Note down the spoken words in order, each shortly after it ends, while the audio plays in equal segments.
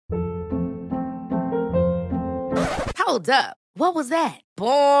Hold up. What was that?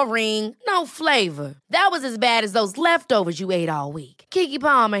 Boring. No flavor. That was as bad as those leftovers you ate all week. Keke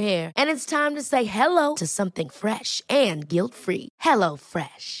Palmer here, and it's time to say hello to something fresh and guilt-free. Hello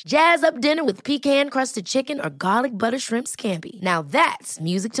Fresh. Jazz up dinner with pecan-crusted chicken or garlic butter shrimp scampi. Now that's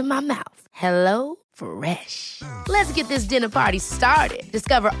music to my mouth. Hello Fresh. Let's get this dinner party started.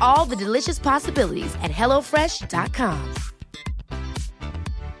 Discover all the delicious possibilities at hellofresh.com.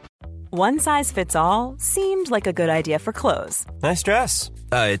 One size fits all seemed like a good idea for clothes. Nice dress.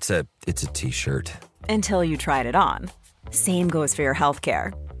 It's a t-shirt. Until you tried it on. Same goes for your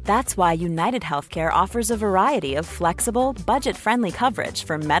healthcare. That's why United Healthcare offers a variety of flexible, budget-friendly coverage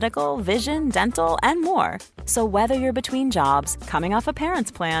for medical, vision, dental, and more. So whether you're between jobs, coming off a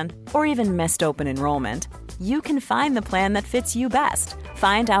parent's plan, or even missed open enrollment, you can find the plan that fits you best.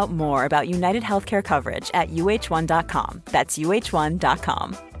 Find out more about United Healthcare coverage at uh1.com. That's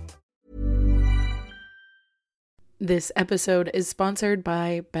uh1.com. This episode is sponsored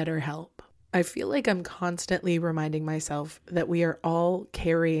by BetterHelp. I feel like I'm constantly reminding myself that we are all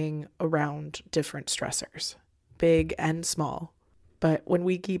carrying around different stressors, big and small. But when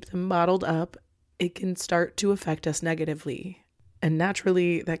we keep them bottled up, it can start to affect us negatively. And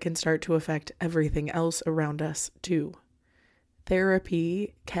naturally, that can start to affect everything else around us too.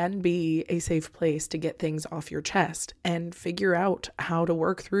 Therapy can be a safe place to get things off your chest and figure out how to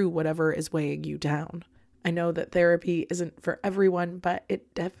work through whatever is weighing you down. I know that therapy isn't for everyone, but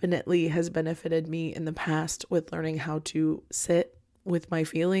it definitely has benefited me in the past with learning how to sit with my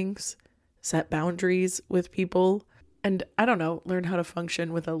feelings, set boundaries with people, and learn how to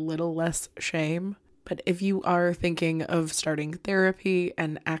function with a little less shame. But if you are thinking of starting therapy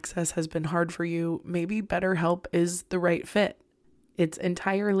and access has been hard for you, maybe BetterHelp is the right fit. It's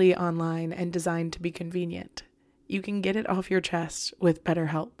entirely online and designed to be convenient. You can get it off your chest with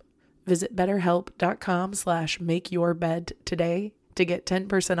BetterHelp. Visit BetterHelp.com/makeyourbed today to get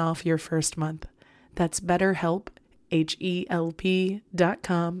 10% off your first month. That's BetterHelp,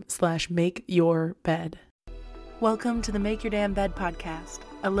 HELP.com/makeyourbed. Welcome to the Make Your Damn Bed podcast,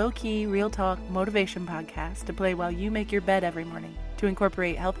 a low-key, real-talk motivation podcast to play while you make your bed every morning to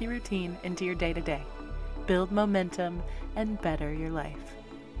incorporate healthy routine into your day-to-day, build momentum, and better your life.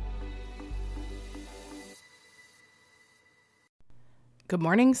 Good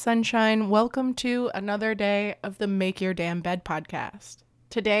morning, sunshine. Welcome to another day of the Make Your Damn Bed podcast.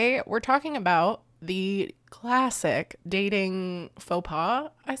 Today, we're talking about the classic dating faux pas,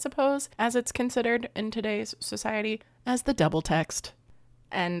 I suppose, as it's considered in today's society, as the double text.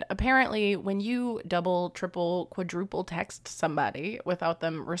 And apparently, when you double, triple, quadruple text somebody without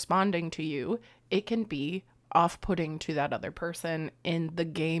them responding to you, it can be off-putting to that other person in the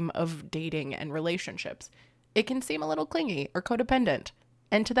game of dating and relationships. It can seem a little clingy or codependent.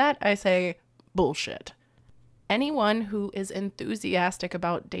 And to that, I say, bullshit. Anyone who is enthusiastic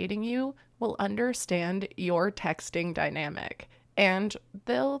about dating you will understand your texting dynamic, and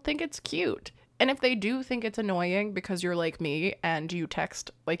they'll think it's cute. And if they do think it's annoying because you're like me and you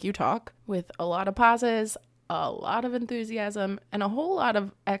text like you talk, with a lot of pauses, a lot of enthusiasm, and a whole lot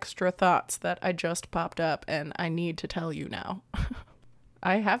of extra thoughts that I just popped up and I need to tell you now.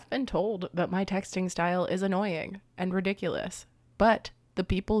 I have been told that my texting style is annoying and ridiculous, but the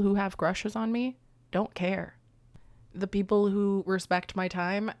people who have crushes on me don't care. The people who respect my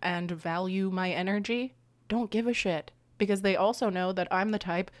time and value my energy don't give a shit, because they also know that I'm the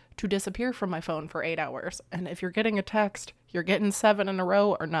type to disappear from my phone for 8 hours. And if you're getting a text, you're getting 7 in a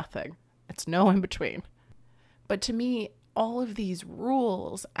row or nothing. It's no in between. But to me, all of these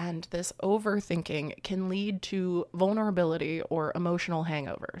rules and this overthinking can lead to vulnerability or emotional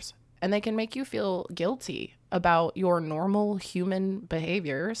hangovers. And they can make you feel guilty about your normal human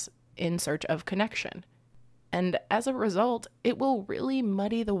behaviors in search of connection. And as a result, it will really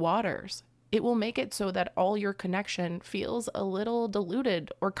muddy the waters. It will make it so that all your connection feels a little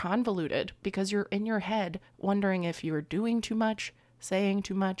diluted or convoluted because you're in your head wondering if you're doing too much, saying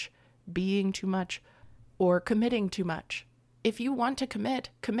too much, being too much, or committing too much. If you want to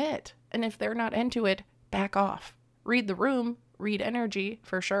commit, commit. And if they're not into it, back off. Read the room. Read energy,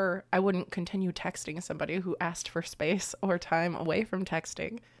 for sure. I wouldn't continue texting somebody who asked for space or time away from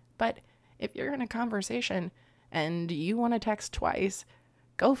texting. But if you're in a conversation and you want to text twice,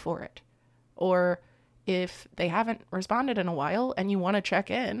 go for it. Or if they haven't responded in a while and you want to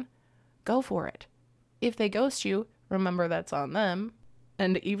check in, go for it. If they ghost you, remember that's on them.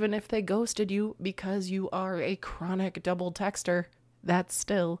 And even if they ghosted you because you are a chronic double texter, that's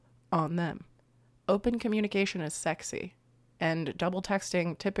still on them. Open communication is sexy. And double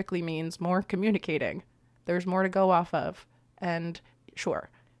texting typically means more communicating. There's more to go off of. And sure,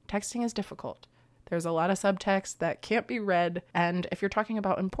 texting is difficult. There's a lot of subtext that can't be read. And if you're talking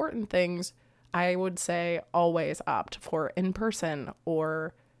about important things, I would say always opt for in person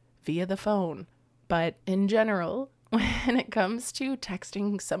or via the phone. But in general, when it comes to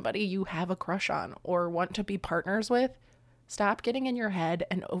texting somebody you have a crush on or want to be partners with, stop getting in your head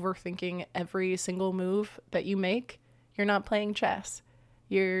and overthinking every single move that you make. You're not playing chess.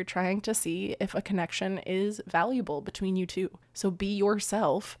 You're trying to see if a connection is valuable between you two. So be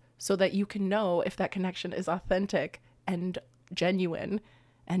yourself so that you can know if that connection is authentic and genuine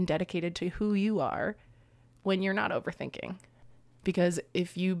and dedicated to who you are when you're not overthinking. Because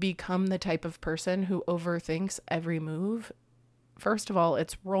if you become the type of person who overthinks every move, first of all,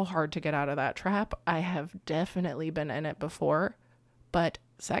 it's real hard to get out of that trap. I have definitely been in it before. But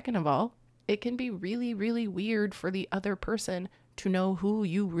second of all, it can be really, really weird for the other person to know who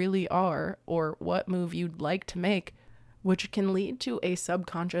you really are or what move you'd like to make, which can lead to a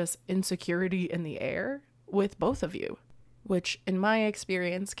subconscious insecurity in the air with both of you, which in my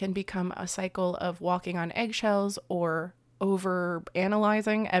experience can become a cycle of walking on eggshells or over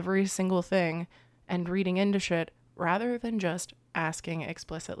analyzing every single thing and reading into shit rather than just asking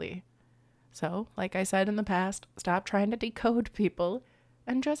explicitly. So, like I said in the past, stop trying to decode people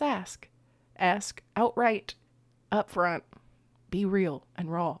and just ask. Ask outright, up front. Be real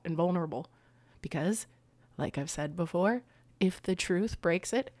and raw and vulnerable. Because, like I've said before, if the truth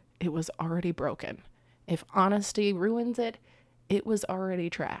breaks it, it was already broken. If honesty ruins it, it was already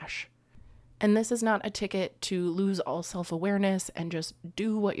trash. And this is not a ticket to lose all self-awareness and just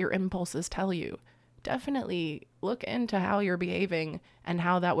do what your impulses tell you. Definitely look into how you're behaving and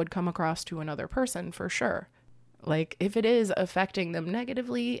how that would come across to another person for sure. Like if it is affecting them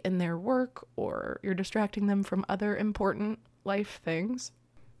negatively in their work or you're distracting them from other important life things,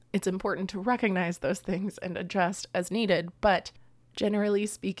 it's important to recognize those things and adjust as needed. But generally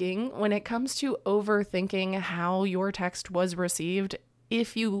speaking, when it comes to overthinking how your text was received,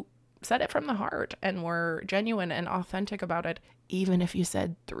 if you said it from the heart and were genuine and authentic about it, even if you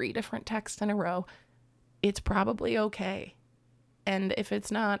said 3 different texts in a row, it's probably okay. And if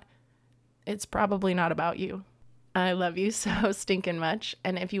it's not, it's probably not about you. I love you so stinking much.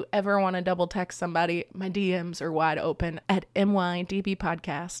 And if you ever want to double text somebody, my DMs are wide open at MYDB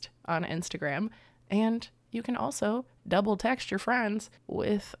Podcast on Instagram. And you can also double text your friends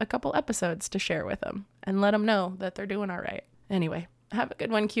with a couple episodes to share with them and let them know that they're doing all right. Anyway, have a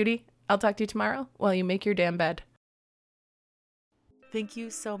good one, cutie. I'll talk to you tomorrow while you make your damn bed. Thank you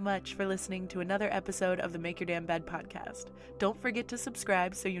so much for listening to another episode of the Make Your Damn Bed podcast. Don't forget to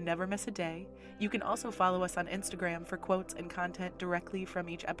subscribe so you never miss a day. You can also follow us on Instagram for quotes and content directly from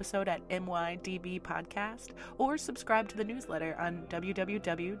each episode at MYDB Podcast, or subscribe to the newsletter on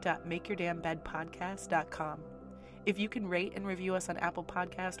www.makeyourdamnbedpodcast.com. If you can rate and review us on Apple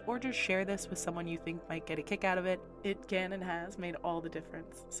Podcast or just share this with someone you think might get a kick out of it, it can and has made all the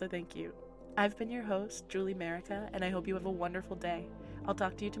difference. So thank you. I've been your host, Julie Merica, and I hope you have a wonderful day. I'll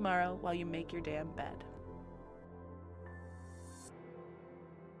talk to you tomorrow while you make your damn bed.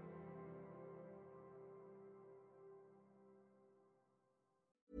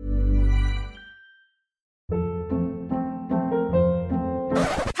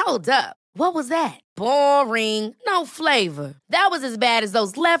 Hold up. What was that? Boring. No flavor. That was as bad as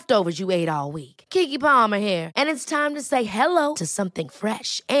those leftovers you ate all week. Keke Palmer here, and it's time to say hello to something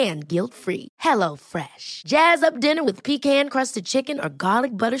fresh and guilt-free. HelloFresh. Jazz up dinner with pecan-crusted chicken or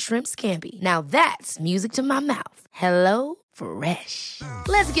garlic butter shrimp scampi. Now that's music to my mouth. HelloFresh.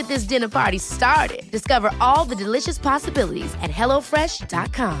 Let's get this dinner party started. Discover all the delicious possibilities at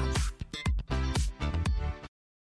HelloFresh.com.